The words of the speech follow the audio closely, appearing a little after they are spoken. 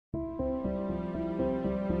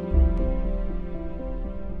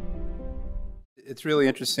it's really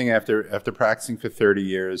interesting after practicing for 30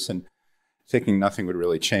 years and thinking nothing would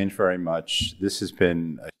really change very much. This has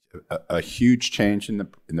been a huge change in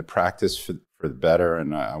the practice for the better,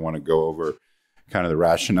 and I want to go over kind of the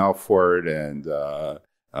rationale for it and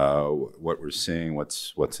what we're seeing,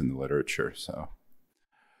 what's in the literature. So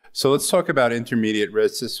let's talk about intermediate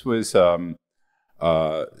risk. This was spearheaded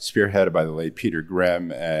by the late Peter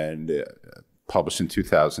Grimm and published in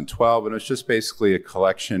 2012, and it was just basically a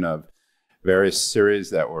collection of various series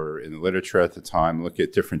that were in the literature at the time, look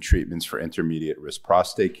at different treatments for intermediate risk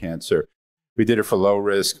prostate cancer. We did it for low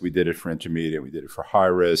risk, we did it for intermediate, we did it for high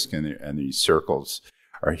risk, and these circles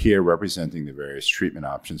are here representing the various treatment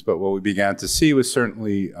options. But what we began to see was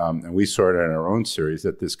certainly, and we saw it in our own series,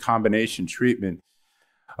 that this combination treatment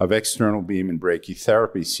of external beam and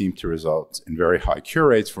brachytherapy seemed to result in very high cure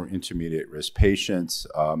rates for intermediate risk patients.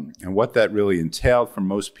 And what that really entailed for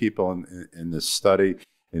most people in this study,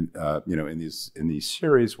 in these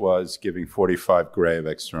series, was giving 45 gray of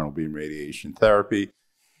external beam radiation therapy,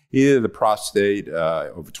 either the prostate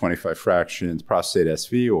over 25 fractions, prostate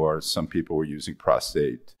SV, or some people were using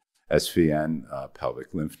prostate SV and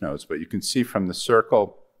pelvic lymph nodes. But you can see from the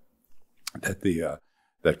circle that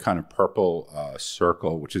that kind of purple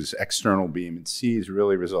circle, which is external beam and Cs,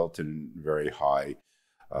 really resulted in very high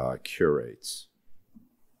cure rates.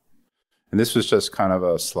 And this was just kind of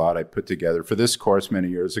a slide I put together for this course many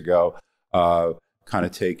years ago, kind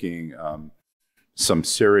of taking some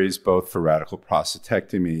series both for radical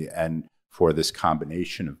prostatectomy and for this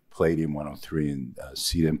combination of palladium-103 and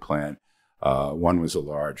seed implant. One was a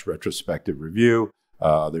large retrospective review, the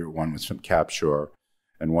other one was from Capshore,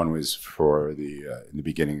 and one was for in the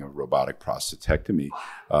beginning of robotic prostatectomy.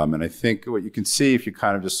 And I think what you can see, if you're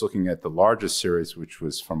kind of just looking at the largest series, which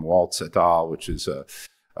was from Waltz et al., which is a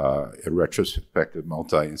retrospective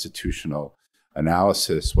multi-institutional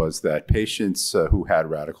analysis, was that patients who had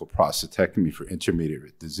radical prostatectomy for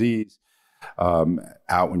intermediate disease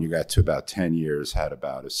out when you got to about 10 years had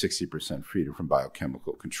about a 60% freedom from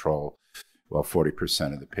biochemical control, while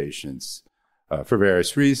 40% of the patients for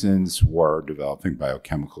various reasons were developing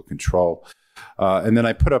biochemical control. And then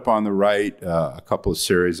I put up on the right a couple of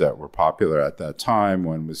series that were popular at that time.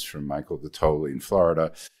 One was from Michael Dottoli in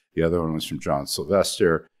Florida. The other one was from John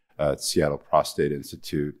Sylvester at Seattle Prostate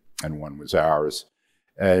Institute, and one was ours.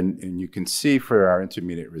 And you can see for our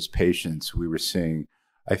intermediate risk patients, we were seeing,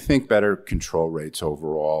 I think, better control rates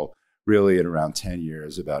overall. Really, at around 10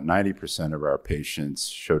 years, about 90% of our patients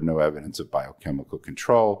showed no evidence of biochemical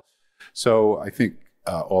control. So I think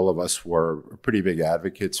all of us were pretty big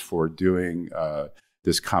advocates for doing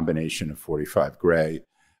this combination of 45 gray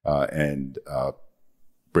and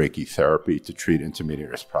brachytherapy to treat intermediate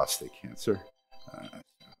risk prostate cancer.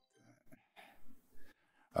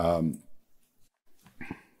 So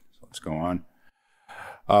let's go on.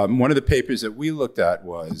 One of the papers that we looked at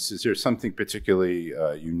was, is there something particularly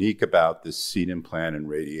unique about this seed implant and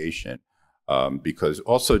radiation? Because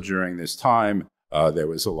also during this time, there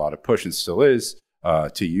was a lot of push, and still is,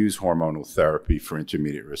 to use hormonal therapy for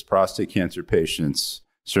intermediate risk prostate cancer patients.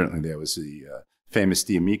 Certainly there was the famous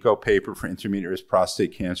D'Amico paper for intermediate risk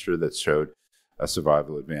prostate cancer that showed a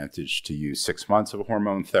survival advantage to use 6 months of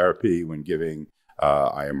hormone therapy when giving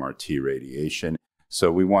IMRT radiation.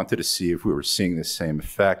 So we wanted to see if we were seeing the same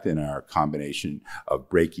effect in our combination of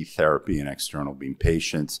brachytherapy and external beam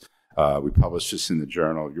patients. We published this in the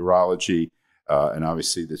journal Urology, and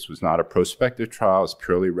obviously this was not a prospective trial, it's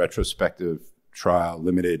purely retrospective trial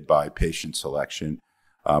limited by patient selection.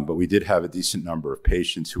 But we did have a decent number of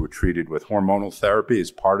patients who were treated with hormonal therapy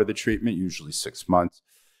as part of the treatment, usually 6 months,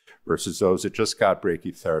 versus those that just got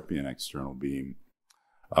brachytherapy and external beam.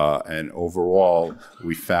 And overall,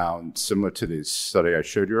 we found, similar to the study I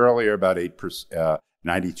showed you earlier, about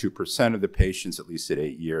 92% of the patients, at least at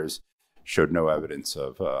 8 years, showed no evidence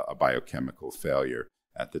of a biochemical failure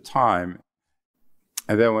at the time.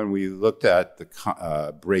 And then when we looked at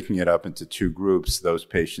breaking it up into two groups, those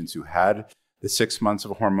patients who had the 6 months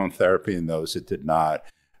of hormone therapy and those that did not,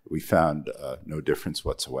 we found no difference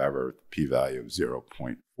whatsoever, p-value of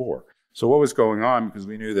 0.4. So what was going on? Because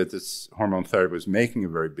we knew that this hormone therapy was making a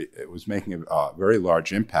very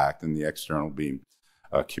large impact in the external beam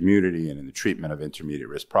community and in the treatment of intermediate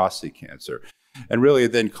risk prostate cancer. And really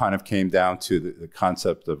it then kind of came down to the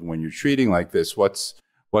concept of, when you're treating like this, what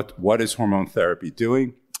is hormone therapy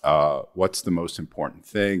doing? What's the most important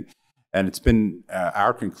thing? And it's been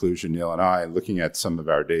our conclusion, Neil and I, looking at some of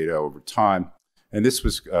our data over time, and this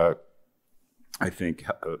was, I think,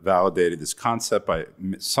 validated this concept by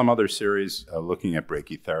some other series looking at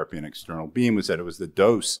brachytherapy and external beam, was that it was the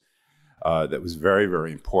dose that was very,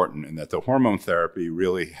 very important, and that the hormone therapy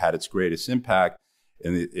really had its greatest impact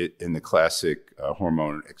in the classic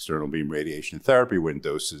hormone external beam radiation therapy, when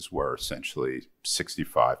doses were essentially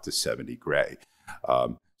 65 to 70 gray.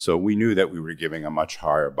 So we knew that we were giving a much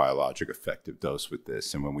higher biologic effective dose with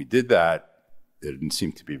this. And when we did that, there didn't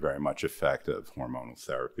seem to be very much effect of hormonal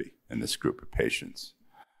therapy in this group of patients.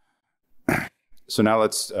 So now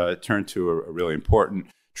let's turn to a really important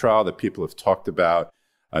trial that people have talked about.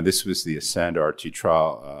 This was the SBRT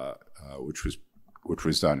trial, which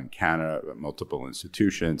was done in Canada at multiple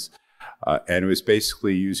institutions. And it was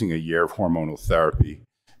basically using a year of hormonal therapy,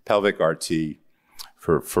 pelvic RT,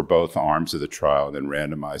 for both arms of the trial, and then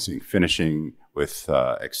randomizing, finishing with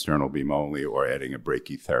external beam only or adding a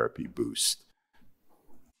brachytherapy boost.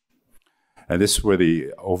 And this were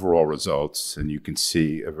the overall results, and you can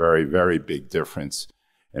see a very, very big difference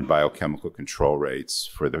in biochemical control rates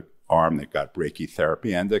for the arm that got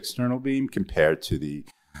brachytherapy and external beam compared to the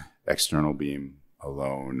external beam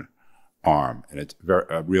alone arm. And it's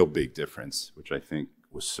a real big difference, which I think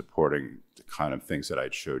was supporting the kind of things that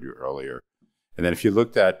I'd showed you earlier. And then if you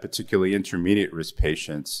looked at particularly intermediate risk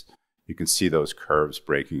patients, you can see those curves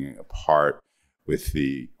breaking apart with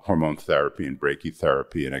the hormone therapy and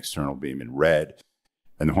brachytherapy and external beam in red,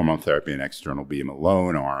 and the hormone therapy and external beam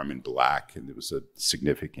alone arm in black. And there was a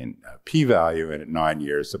significant p-value. And at 9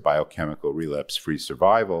 years, the biochemical relapse-free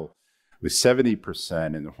survival was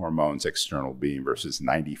 70% in the hormones external beam versus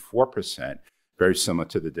 94%, very similar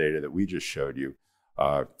to the data that we just showed you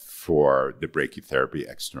for the brachytherapy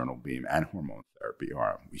external beam and hormone therapy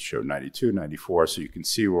arm. We showed 92, 94. So you can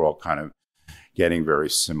see we're all kind of getting very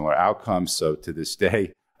similar outcomes. So to this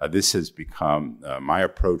day, this has become my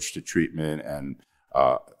approach to treatment, and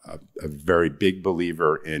a very big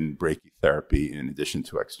believer in brachytherapy in addition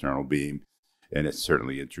to external beam, and it's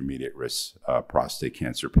certainly intermediate risk prostate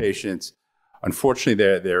cancer patients.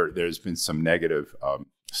 Unfortunately, there's been some negative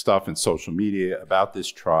stuff in social media about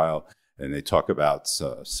this trial, and they talk about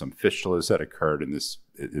some fistulas that occurred in these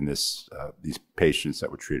patients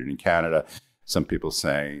that were treated in Canada. Some people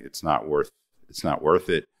saying it's not worth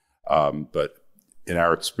it. But in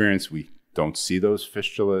our experience, we don't see those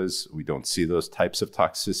fistulas. We don't see those types of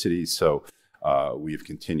toxicities. So we've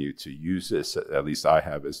continued to use this, at least I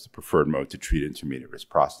have, as the preferred mode to treat intermediate risk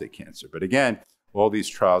prostate cancer. But again, all these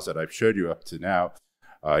trials that I've showed you up to now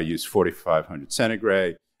use 4,500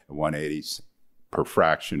 centigrade and 180 per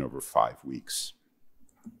fraction over 5 weeks.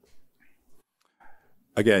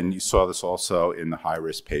 Again, you saw this also in the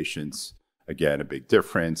high-risk patients. Again, a big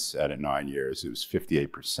difference. At 9 years, it was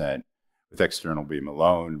 58% with external beam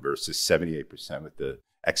alone versus 78% with the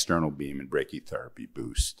external beam and brachytherapy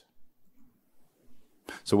boost.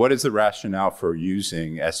 So what is the rationale for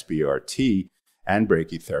using SBRT and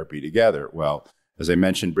brachytherapy together? Well, as I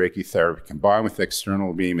mentioned, brachytherapy combined with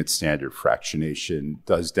external beam at standard fractionation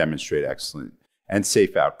does demonstrate excellent and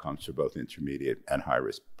safe outcomes for both intermediate and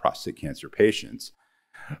high-risk prostate cancer patients.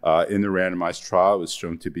 In the randomized trial, it was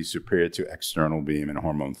shown to be superior to external beam and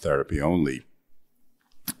hormone therapy only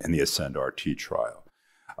in the SBRT trial.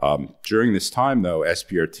 During this time, though,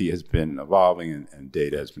 SBRT has been evolving and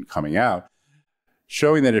data has been coming out,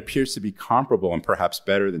 showing that it appears to be comparable and perhaps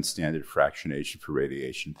better than standard fractionation for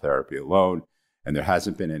radiation therapy alone. And there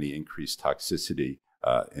hasn't been any increased toxicity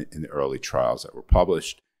in the early trials that were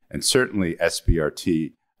published. And certainly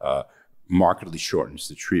SBRT markedly shortens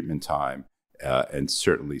the treatment time and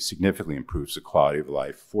certainly significantly improves the quality of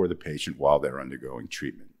life for the patient while they're undergoing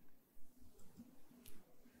treatment.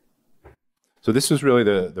 So this was really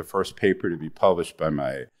the first paper to be published by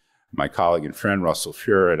my colleague and friend, Russell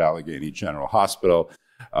Fuhrer at Allegheny General Hospital.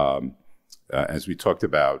 As we talked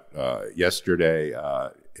about yesterday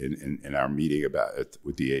in our meeting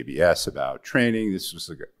with the ABS about training, this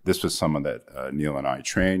was someone that Neil and I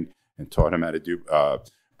trained and taught him how to do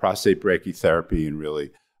prostate brachytherapy, and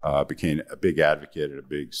really became a big advocate and a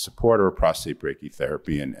big supporter of prostate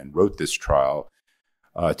brachytherapy, and wrote this trial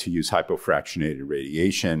to use hypofractionated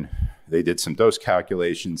radiation. They did some dose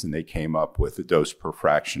calculations, and they came up with a dose per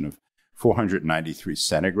fraction of 493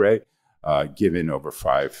 centigrade given over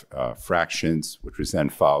 5 fractions, which was then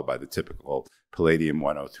followed by the typical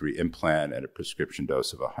palladium-103 implant at a prescription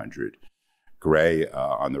dose of 100 gray.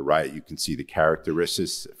 On the right, you can see the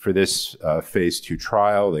characteristics for this phase 2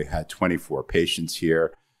 trial. They had 24 patients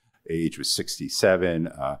here. Age was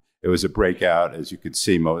 67. It was a breakout. As you could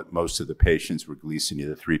see, most of the patients were Gleason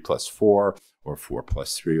either 3+4 or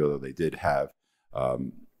 4+3, although they did have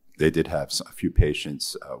a few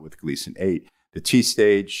patients with Gleason 8. The T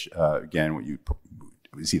stage, again,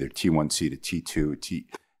 it was either T1C to T2,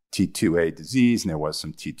 T2A disease, and there was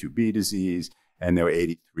some T2B disease, and there were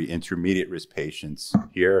 83 intermediate risk patients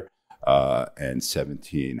here and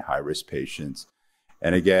 17 high risk patients.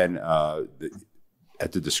 And again,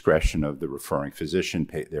 at the discretion of the referring physician,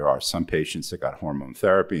 there are some patients that got hormone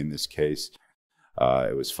therapy. In this case,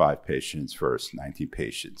 it was 5 patients versus 19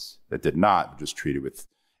 patients that did not, just treated with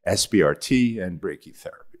SBRT and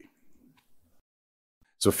brachytherapy.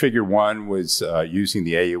 So figure 1 was using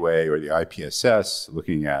the AUA or the IPSS,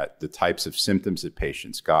 looking at the types of symptoms that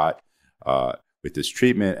patients got with this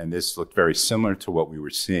treatment. And this looked very similar to what we were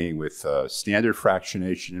seeing with standard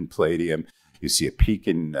fractionation in palladium. You see a peak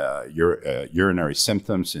in urinary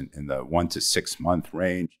symptoms in the 1 to 6 month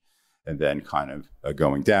range, and then kind of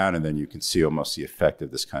going down. And then you can see almost the effect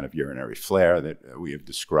of this kind of urinary flare that we have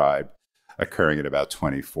described occurring at about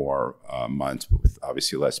 24 months, but with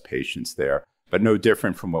obviously less patients there. But no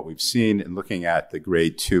different from what we've seen in looking at the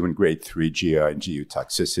grade 2 and grade 3 GI and GU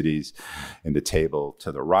toxicities in the table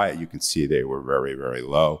to the right. You can see they were very, very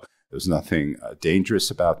low. There's nothing dangerous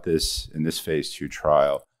about this in this phase 2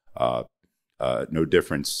 trial. No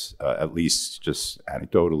difference, at least just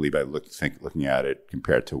anecdotally by looking at it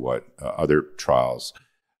compared to what other trials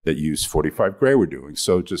that use 45 gray were doing.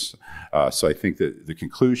 So so I think that the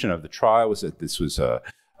conclusion of the trial was that this was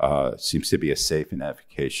seems to be a safe and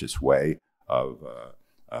efficacious way of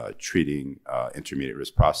treating intermediate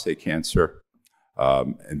risk prostate cancer.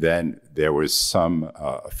 And then there was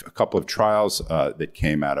a couple of trials that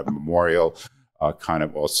came out of Memorial, kind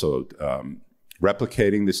of also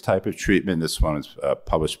replicating this type of treatment. This one is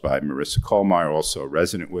published by Marissa Kohlmeyer, also a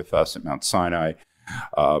resident with us at Mount Sinai,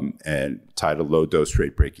 and titled Low Dose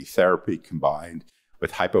Rate Brachytherapy combined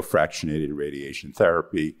with hypofractionated radiation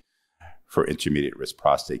therapy for intermediate risk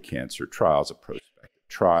prostate cancer trials, a prospective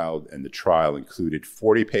trial. And the trial included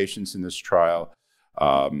 40 patients in this trial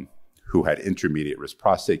who had intermediate risk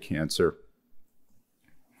prostate cancer.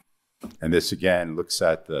 And this again looks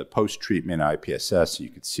at the post-treatment IPSS. You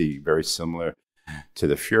can see very similar to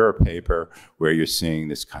the Fura paper, where you're seeing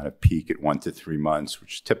this kind of peak at 1 to 3 months,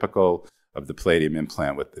 which is typical of the palladium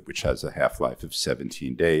implant, which has a half-life of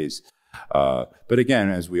 17 days. But again,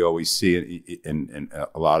 as we always see in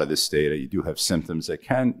a lot of this data, you do have symptoms that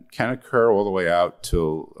can occur all the way out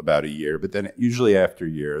till about a year. But then usually after a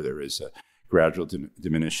year, there is a gradual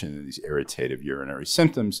diminution in these irritative urinary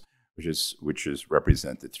symptoms, which is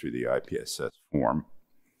represented through the IPSS form.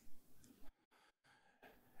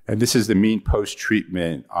 And this is the mean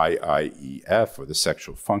post-treatment IIEF, or the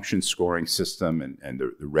sexual function scoring system. And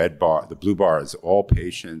the blue bar is all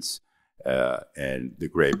patients, and the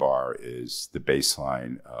gray bar is the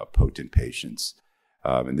baseline potent patients.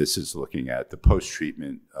 And this is looking at the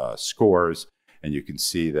post-treatment scores. And you can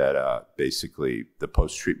see that basically the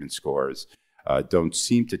post-treatment scores don't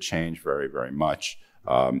seem to change very, very much.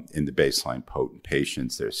 In the baseline potent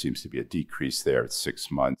patients, there seems to be a decrease there at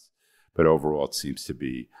 6 months. But overall, it seems to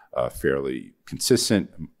be fairly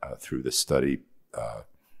consistent through the study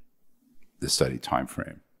time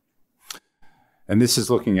frame. And this is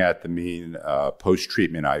looking at the mean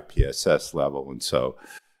post-treatment IPSS level. And so,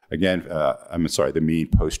 again, the mean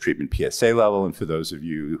post-treatment PSA level. And for those of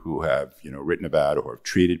you who have written about or have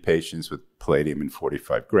treated patients with palladium and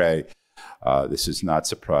 45 gray, this is not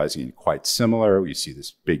surprising and quite similar. You see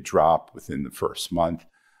this big drop within the first month,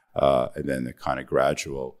 and then the kind of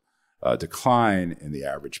gradual decline in the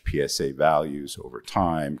average PSA values over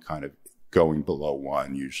time, kind of going below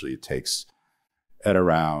 1. Usually it takes at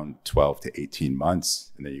around 12 to 18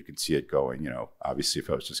 months. And then you can see it going, obviously if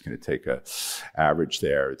I was just going to take a average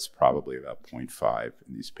there, it's probably about 0.5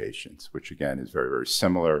 in these patients, which again is very, very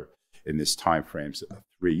similar in this time frames of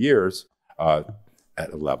 3 years at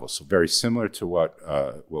a level. So very similar to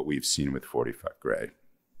what we've seen with 45 gray.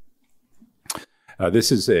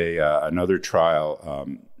 This is another trial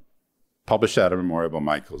published out of Memorial by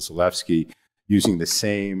Michael Zalewski, using the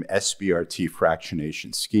same SBRT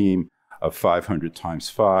fractionation scheme of 500 times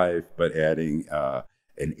 5, but adding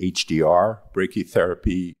an HDR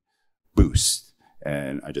brachytherapy boost.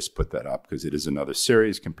 And I just put that up because it is another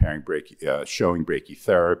series comparing showing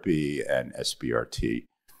brachytherapy and SBRT.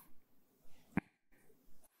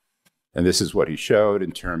 And this is what he showed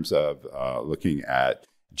in terms of looking at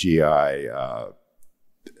GI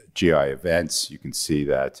events. You can see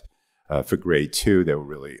that for grade 2, there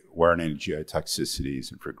really weren't any GI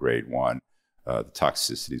toxicities, and for grade 1, the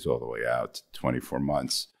toxicities all the way out to 24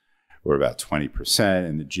 months were about 20%,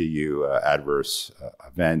 and the GU adverse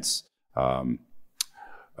events,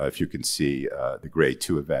 if you can see, the grade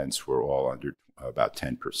 2 events were all under about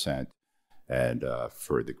 10%, and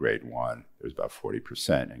for the grade 1, it was about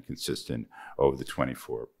 40% and consistent over the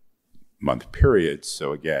 24-month period.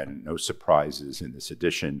 So again, no surprises in this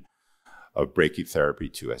addition of brachytherapy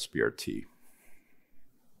to SBRT.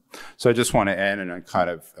 So I just want to end and I kind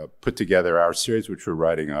of put together our series, which we're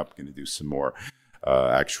writing up. Going to do some more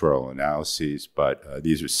actuarial analyses, but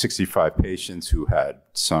these are 65 patients who had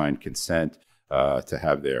signed consent to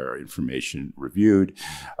have their information reviewed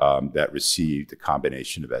that received a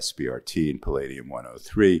combination of SBRT and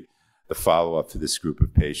palladium-103. The follow-up for this group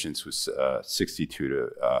of patients was 62 to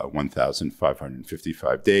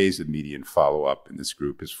 1,555 days. The median follow-up in this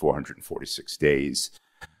group is 446 days.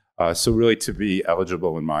 So really to be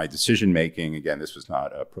eligible in my decision-making, again, this was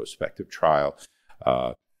not a prospective trial,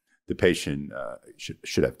 the patient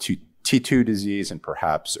should have T2 disease and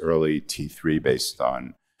perhaps early T3 based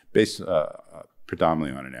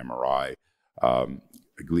predominantly on an MRI.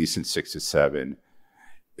 Gleason 6 to 7.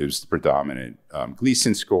 It was the predominant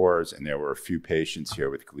Gleason scores, and there were a few patients here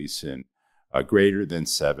with Gleason greater than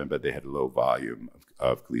 7, but they had low volume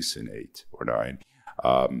of Gleason 8 or 9.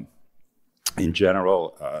 In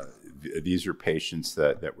general, these are patients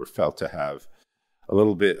that were felt to have a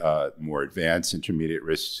little bit more advanced intermediate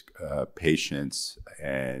risk patients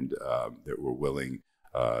and that were willing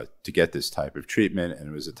to get this type of treatment. And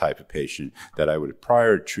it was a type of patient that I would have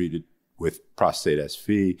prior treated with prostate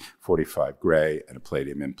SV, 45 gray, and a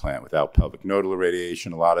palladium implant without pelvic nodal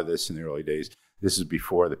irradiation. A lot of this in the early days. This is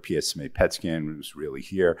before the PSMA PET scan was really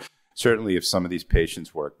here. Certainly, if some of these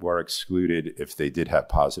patients were excluded, if they did have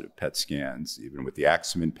positive PET scans, even with the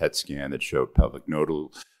Axeman PET scan that showed pelvic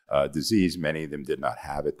nodal disease, many of them did not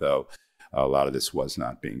have it, though. A lot of this was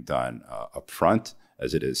not being done up front,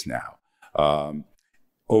 as it is now.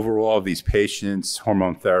 Overall, these patients,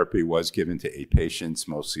 hormone therapy was given to 8 patients.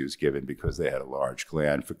 Mostly it was given because they had a large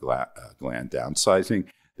gland for gland downsizing.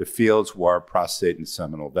 The fields were prostate and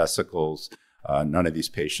seminal vesicles. None of these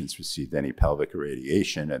patients received any pelvic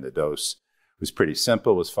irradiation, and the dose was pretty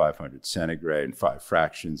simple. It was 500 centigrade and 5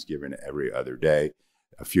 fractions given every other day.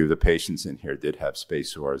 A few of the patients in here did have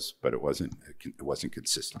spacers, but it wasn't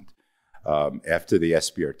consistent. After the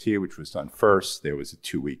SBRT, which was done first, there was a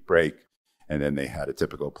 2-week break, and then they had a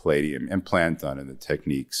typical palladium implant done in the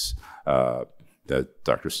techniques that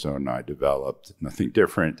Dr. Stone and I developed. Nothing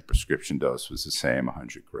different. The prescription dose was the same,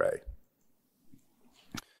 100 gray.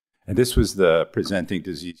 And this was the presenting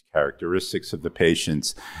disease characteristics of the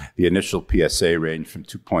patients. The initial PSA ranged from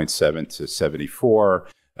 2.7 to 74.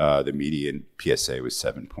 The median PSA was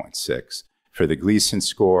 7.6. For the Gleason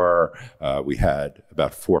score, we had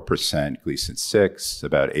about 4% Gleason 6,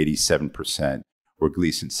 about 87% were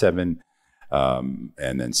Gleason 7, and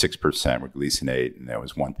then 6% were Gleason 8, and there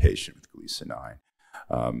was 1 patient with Gleason 9.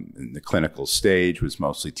 And the clinical stage was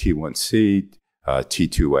mostly T1C,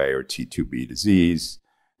 T2A or T2B disease.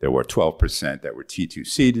 There were 12% that were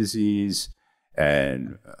T2C disease,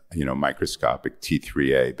 and microscopic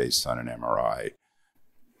T3A based on an MRI.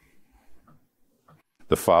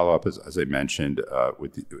 The follow-up, as I mentioned,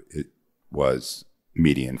 it was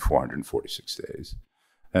median 446 days.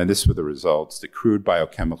 And this were the results. The crude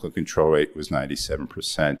biochemical control rate was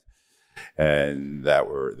 97%. And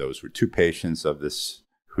those were 2 patients of this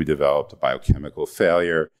who developed a biochemical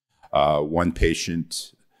failure. 1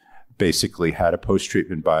 patient basically had a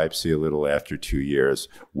post-treatment biopsy a little after 2 years,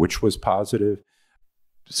 which was positive.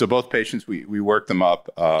 So both patients, we worked them up.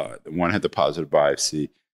 One had the positive biopsy.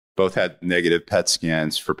 Both had negative PET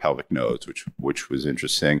scans for pelvic nodes, which was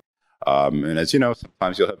interesting. And as you know,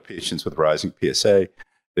 sometimes you'll have patients with rising PSA.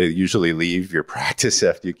 They usually leave your practice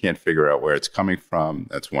after you can't figure out where it's coming from.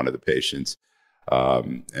 That's one of the patients.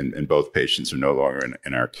 And both patients are no longer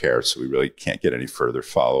in our care, so we really can't get any further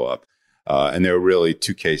follow-up. And there were really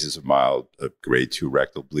 2 cases of mild grade 2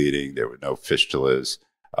 rectal bleeding. There were no fistulas.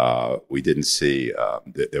 We didn't see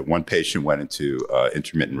that 1 patient went into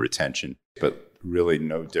intermittent retention, but really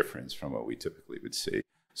no difference from what we typically would see.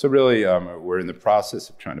 So really, we're in the process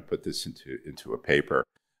of trying to put this into a paper,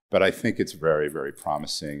 but I think it's very, very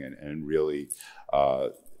promising and really,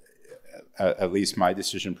 at least my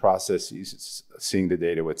decision process is seeing the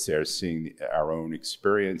data, what's there, seeing our own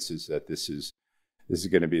experiences that this is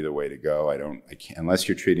going to be the way to go. I can't, unless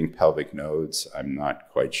you're treating pelvic nodes, I'm not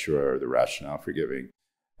quite sure the rationale for giving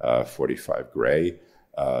 45 gray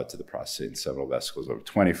to the prostate and seminal vesicles over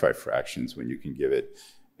 25 fractions when you can give it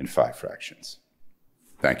in 5 fractions.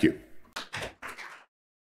 Thank you.